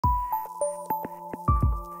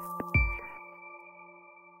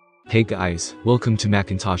Hey guys, welcome to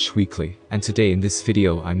Macintosh Weekly, and today in this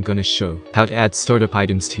video I'm gonna show how to add startup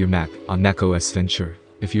items to your Mac on macOS Ventura.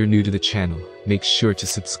 If you're new to the channel, make sure to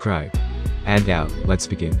subscribe. And now, let's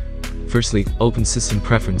begin. Firstly, open System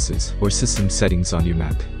Preferences or System Settings on your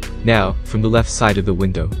Mac. Now, from the left side of the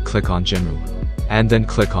window, click on General. And then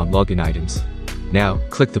click on Login Items. Now,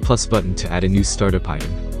 click the plus button to add a new startup item.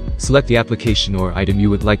 Select the application or item you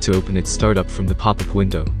would like to open its startup from the pop-up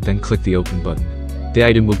window, then click the Open button. The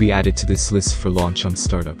item will be added to this list for launch on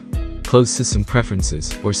startup. Close System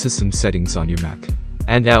Preferences or System Settings on your Mac.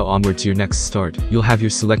 And now onward to your next start, you'll have your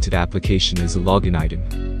selected application as a login item.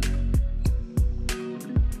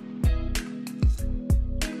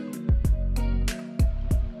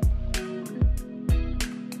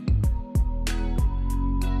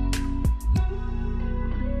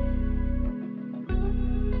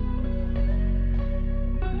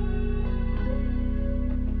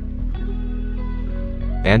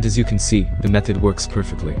 And as you can see, the method works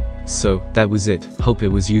perfectly. So, that was it. Hope it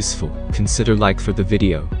was useful. Consider like for the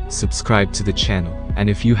video, subscribe to the channel, and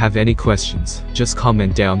if you have any questions, just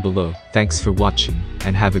comment down below. Thanks for watching,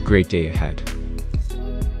 and have a great day ahead.